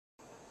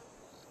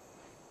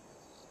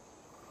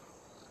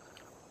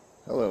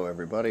Hello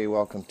everybody,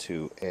 welcome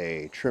to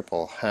a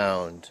Triple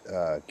Hound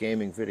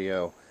gaming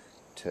video.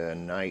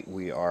 Tonight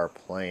we are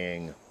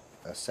playing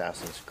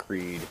Assassin's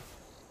Creed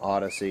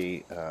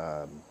Odyssey.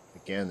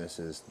 Again, this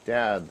is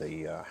Dad,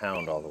 the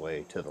Hound all the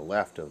way to the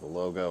left of the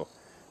logo.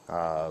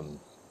 And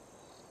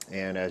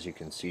as you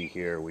can see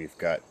here, we've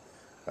got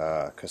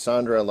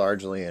Cassandra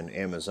largely in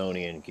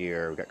Amazonian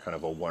gear. We've got kind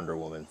of a Wonder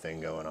Woman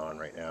thing going on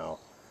right now.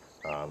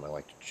 I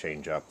like to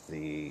change up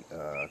the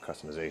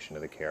customization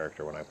of the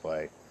character when I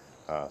play.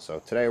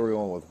 So today we're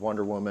going with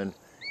Wonder Woman,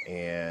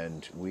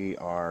 and we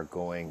are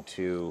going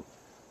to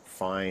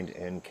find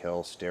and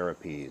kill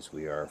Steropes.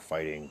 We are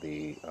fighting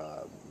the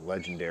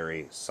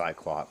legendary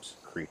Cyclops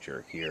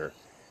creature here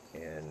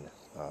in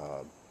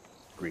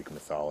Greek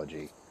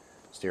mythology.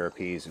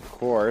 Steropes, of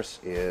course,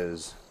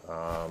 is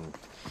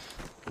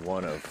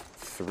one of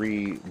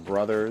three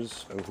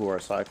brothers who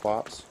are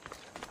Cyclops.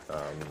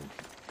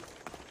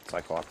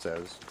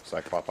 Cyclopses,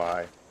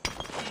 Cyclopi,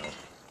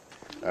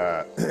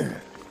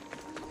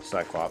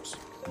 Cyclops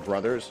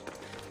brothers.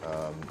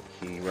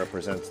 He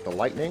represents the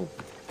lightning.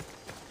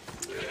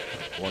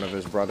 One of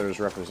his brothers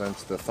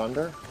represents the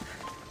thunder,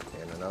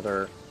 and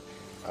another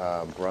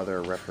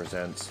brother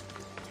represents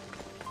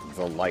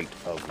the light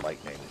of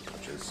lightning,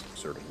 which is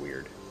sort of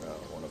weird.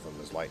 One of them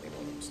is lightning,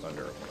 one of them is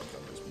thunder, one of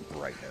them is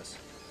brightness.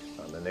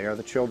 And they are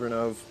the children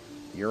of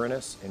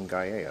Uranus and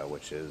Gaia,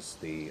 which is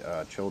the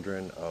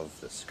children of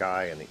the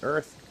sky and the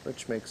earth,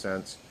 which makes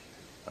sense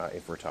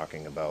if we're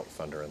talking about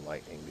thunder and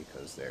lightning,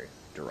 because they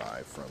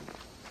derive from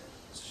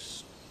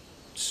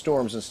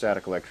storms and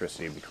static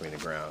electricity between the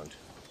ground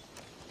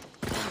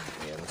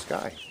and the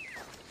sky.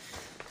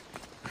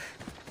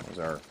 That was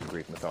our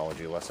Greek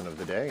mythology lesson of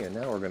the day, and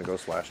now we're going to go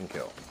slash and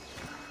kill.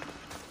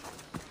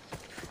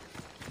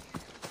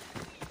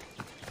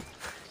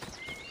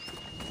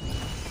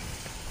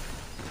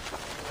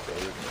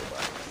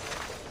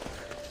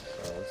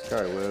 This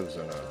guy lives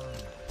in a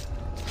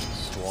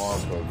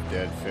swamp of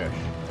dead fish.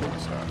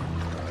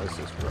 This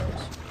is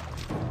gross.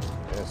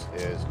 This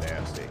is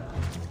nasty.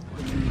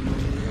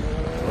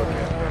 Look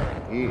at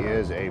him. He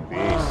is a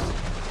beast.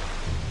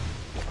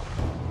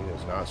 He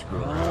does not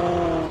screw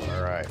around.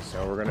 Alright,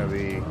 so we're going to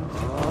be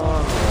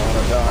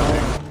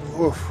dodging.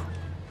 Oof.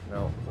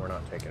 No, we're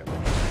not taking it.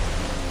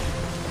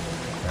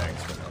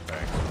 Thanks, but no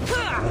thanks.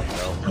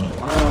 Nope.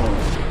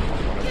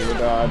 Want to do a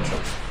dodge.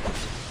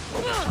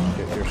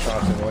 Get your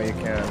shots in while you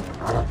can.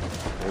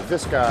 With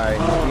this guy,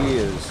 he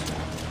is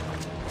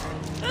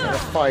going to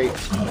fight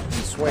and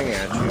swing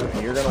at you,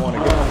 and you're going to want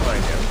to get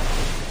behind him.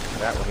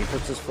 That when he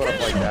puts his foot up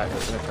like that,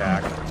 it's an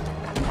attack.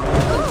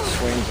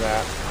 Swings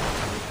that.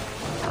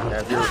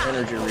 Have your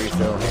energy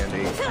refill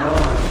handy.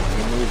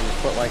 He moves his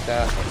foot like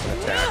that, it's an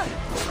attack.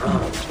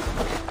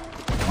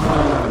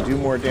 You can do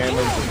more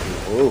damage.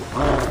 Ooh.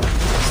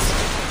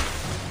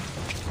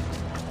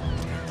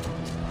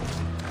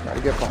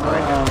 Gotta get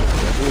behind him.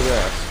 Do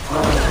this.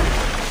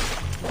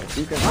 If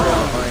you can stay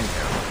behind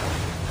him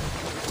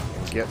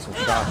and get some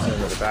shots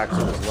into the backs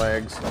of his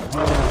legs,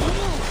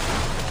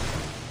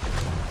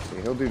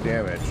 see, he'll do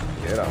damage.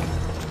 Get up.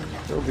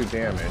 He'll do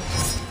damage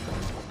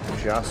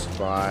just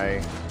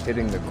by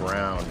hitting the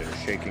ground and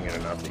shaking it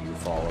enough that you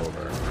fall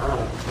over.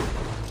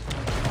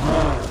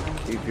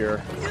 Keep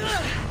your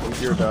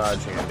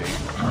dodge handy.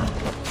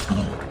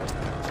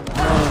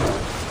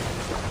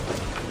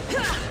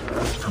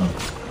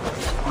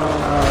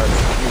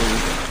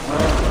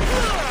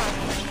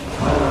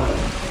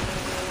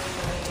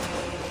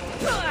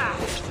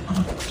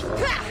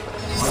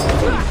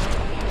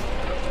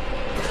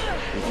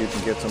 If you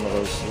can get some of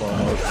those slow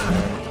motion in.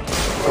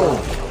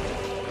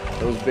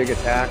 Those big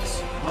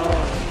attacks,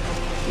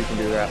 you can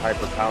do that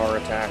hyper power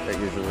attack that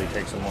usually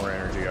takes some more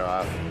energy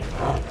off.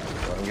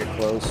 Let him get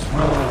close.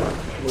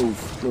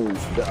 Move,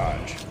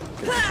 dodge.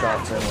 Get some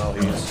shots in while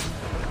he's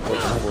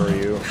looking for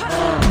you.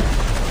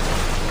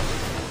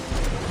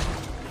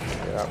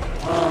 Get up.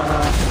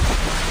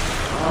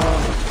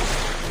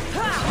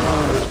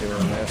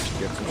 Doing this,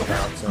 get some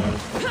shots in.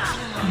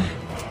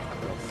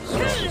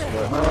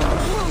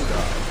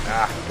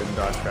 Didn't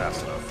dodge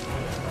fast enough.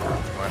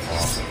 My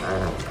fault.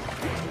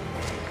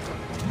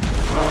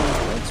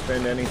 Don't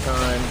spend any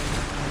time.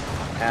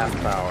 Half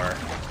power.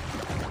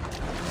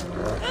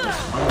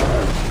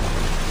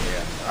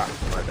 Yeah,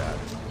 my bad.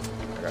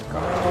 I got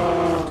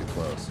caught. Too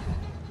close.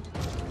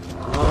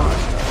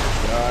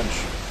 Dodge.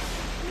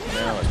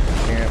 Now it's a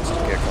chance to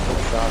get a couple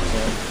of shots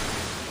in.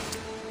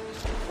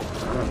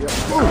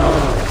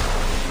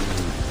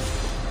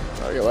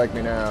 Oh, you like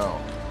me now?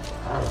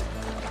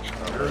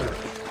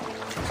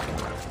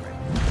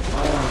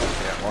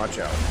 Yeah, watch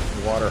out.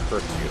 The water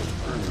hurts you.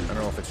 I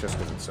don't know if it's just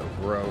because it's so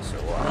gross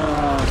or what.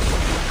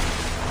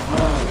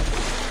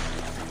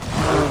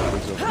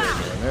 He's over there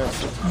doing this.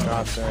 Get some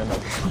shots in.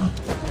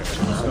 Get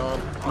some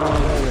stomp.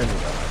 And then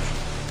dodge.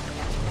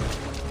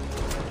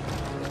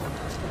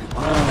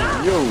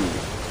 Yo!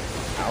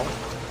 Ow.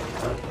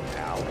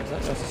 Ow. Is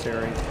that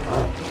necessary?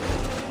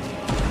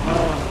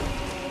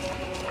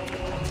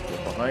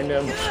 Get behind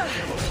him.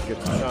 Get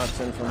some shots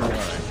in from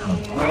behind.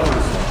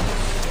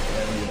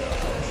 And you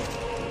dodge.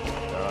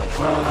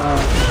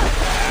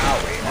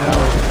 Owie,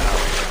 owie,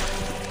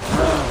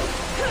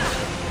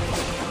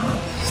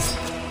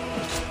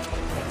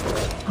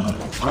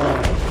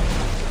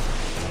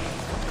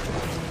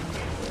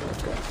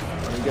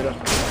 Let me get a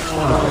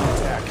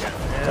attack.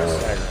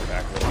 Stagger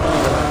back a little bit.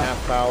 Half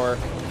power.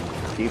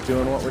 Keep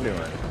doing what we're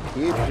doing.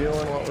 Keep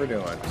doing what we're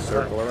doing.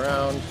 Circle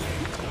around.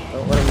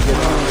 Don't let him get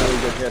any really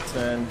good hits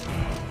in.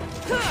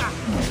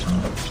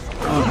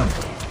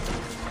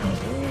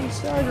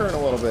 Staggering a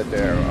little bit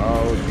there.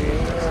 Oh,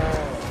 jeez.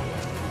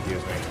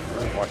 Excuse me.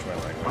 Watch my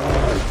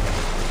language.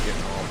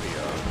 Getting all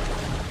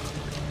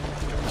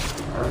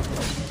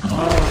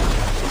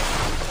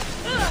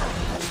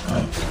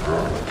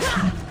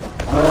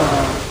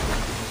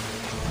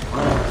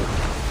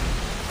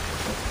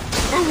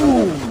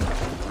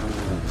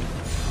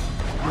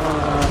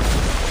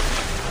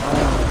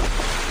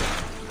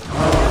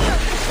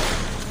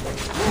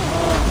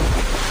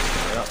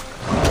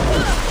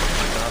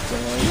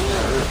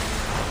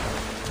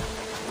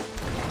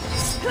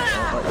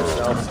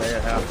stay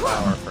at half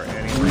power for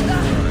any reason.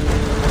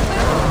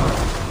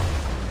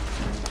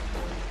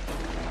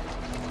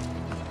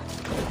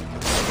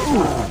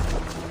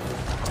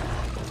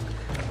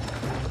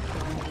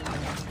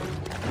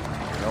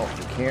 No,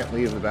 you can't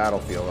leave the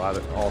battlefield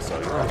also.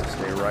 You have to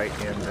stay right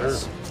in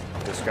this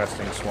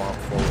disgusting swamp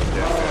full of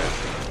dead fish.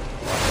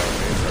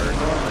 Wave's hurt.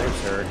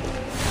 Wave's hurt.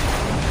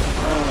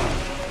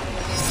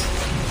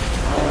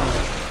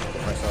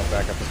 Get myself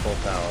back up to full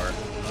power.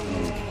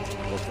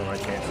 Look for my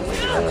chances of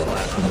getting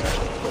slashed.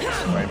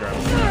 My drum.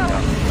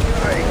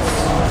 Nice.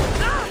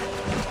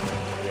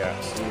 Yeah,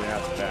 see,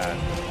 that's bad.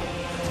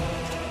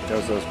 He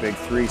does those big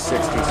 360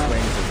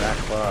 swings of that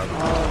club.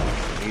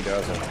 He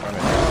does a ton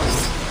of damage.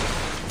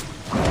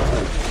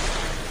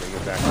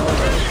 Get back to the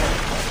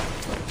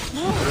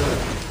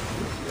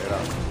get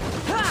up.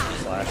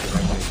 Slash and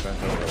then he's bent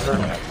over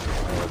like that. I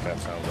know what that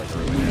sounds like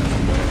really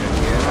nasty.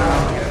 Get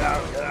out, get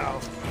out, get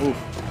out. Oof.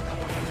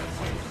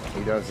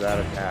 He does that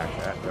attack.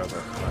 That does a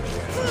ton of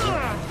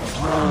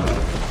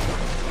damage.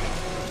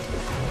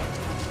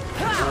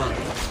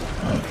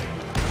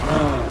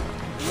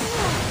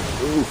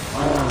 Oof.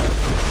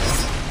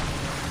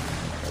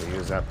 Gotta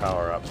use that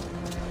power up.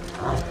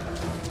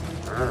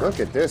 Look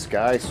at this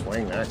guy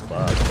swing that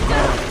club.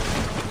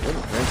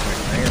 Wouldn't Vince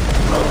McMahon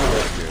love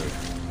this dude?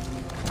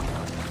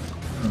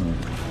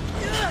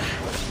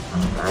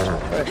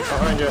 Hey,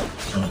 behind you.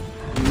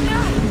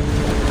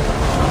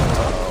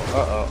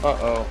 Uh-oh,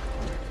 uh-oh.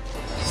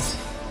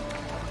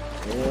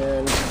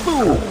 And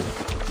boom!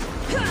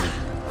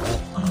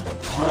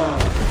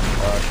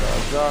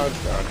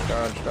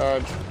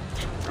 Dodge.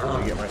 Let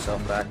me get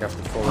myself back up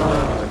to full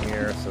adrenaline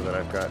here so that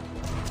I've got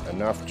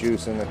enough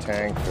juice in the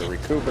tank to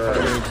recoup if I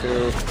need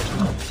to.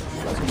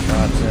 Put some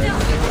shots in.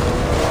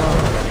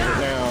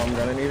 I'm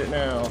gonna need it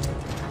now.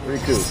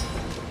 Recoup.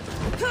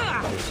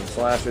 Get some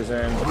slashes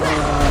in.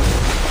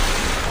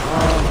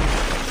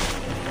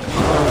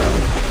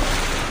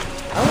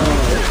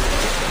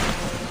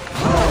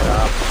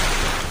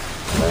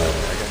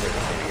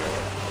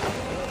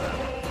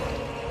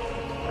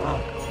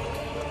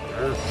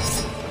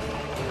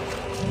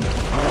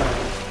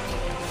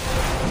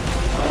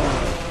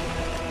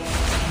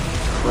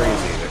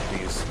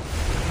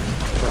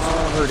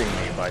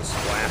 By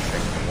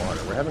splashing the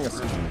water.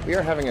 We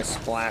are having a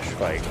splash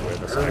fight with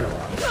the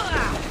Cyclops. Get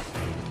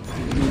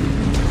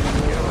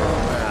away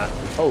from that.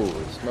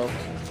 Holy smokes.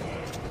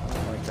 I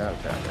don't like that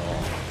attack at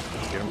all.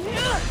 Get him from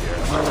back here.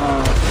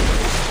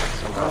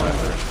 Somehow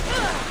effort.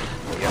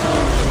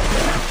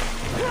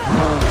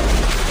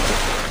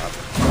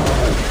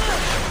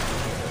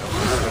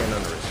 Stand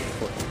under his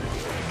foot.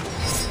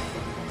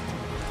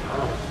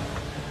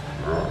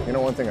 You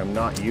know, one thing I'm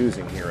not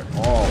using here at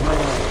all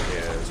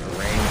is a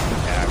ranged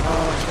attack with a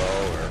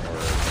bow or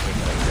anything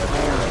like that.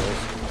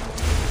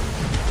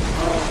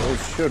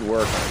 Those should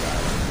work on a guy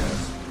like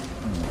this.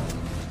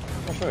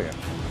 I'll show you.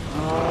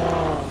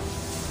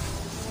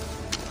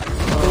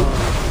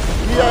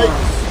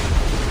 Yikes!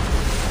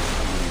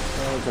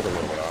 Oh, we took a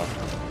little bit off.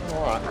 Not a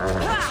lot.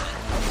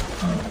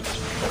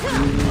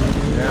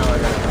 Now I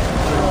gotta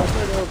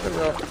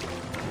go.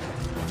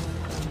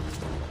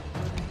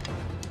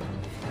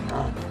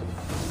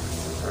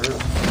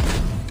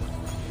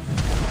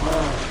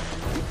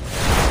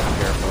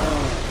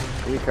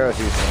 Because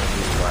he's going to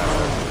be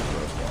splashing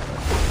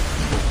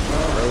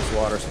gross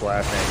water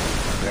splashing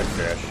dead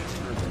fish.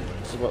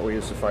 This is what we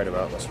used to fight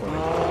about in the swimming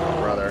pool with my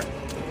brother.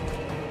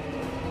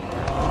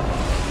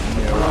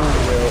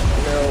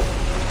 No.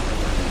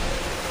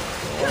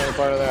 Only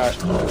part of that. Do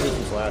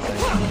some slashing.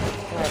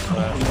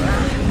 Slash.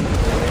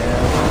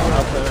 And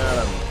up and at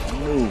him.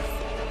 Move.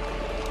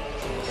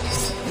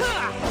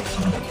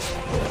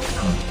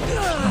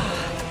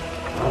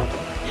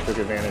 Took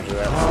advantage of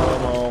that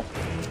slow-mo.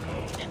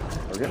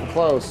 We're getting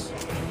close,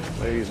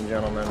 ladies and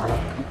gentlemen. I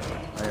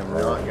am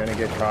not going to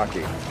get cocky.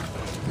 This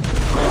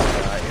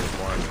guy is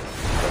one.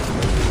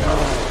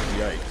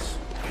 Yikes.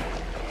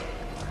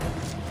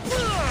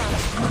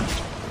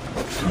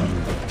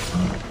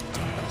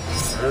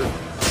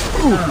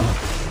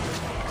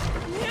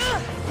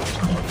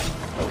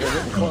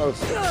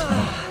 close. I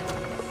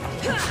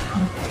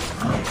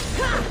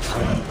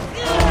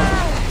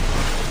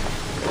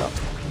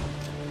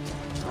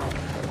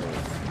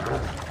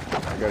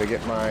gotta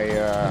get my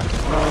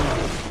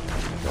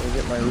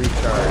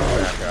recharge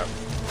back up.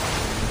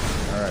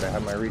 Alright, I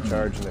have my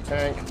recharge in the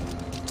tank. Take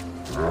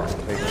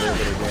a little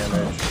bit of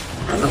damage.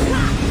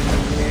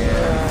 And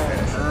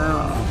finish it.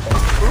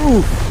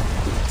 Ooh!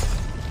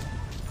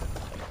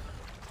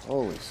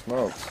 Holy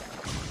smokes.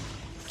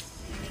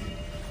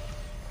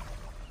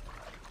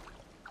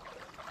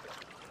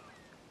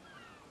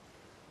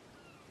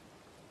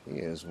 He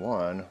is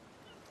one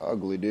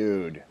ugly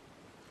dude.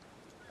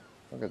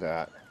 Look at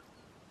that.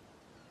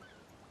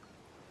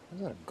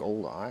 Is that a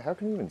gold eye? How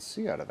can you even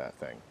see out of that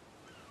thing?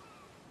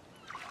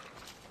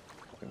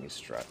 Look at me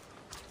strut.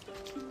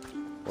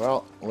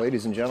 Well,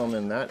 ladies and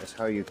gentlemen, that is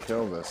how you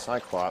kill the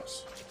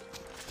Cyclops.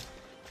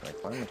 Can I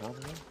climb the top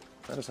of him?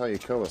 That is how you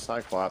kill the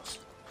Cyclops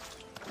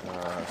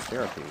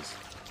Steropes.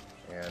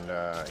 And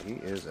he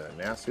is a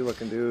nasty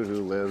looking dude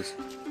who lives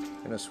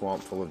in a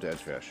swamp full of dead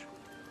fish.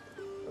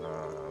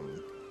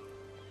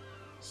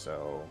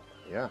 So,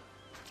 yeah.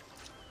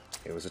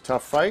 It was a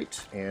tough fight,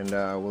 and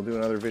we'll do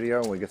another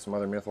video when we get some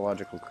other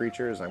mythological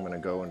creatures. I'm going to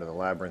go into the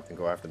labyrinth and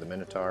go after the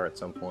Minotaur at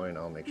some point.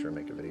 I'll make sure to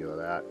make a video of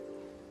that.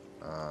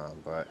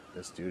 But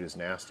this dude is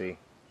nasty,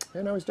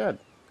 and now he's dead.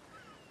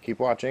 Keep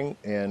watching,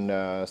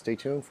 and stay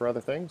tuned for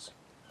other things.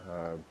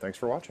 Thanks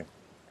for watching.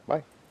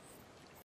 Bye.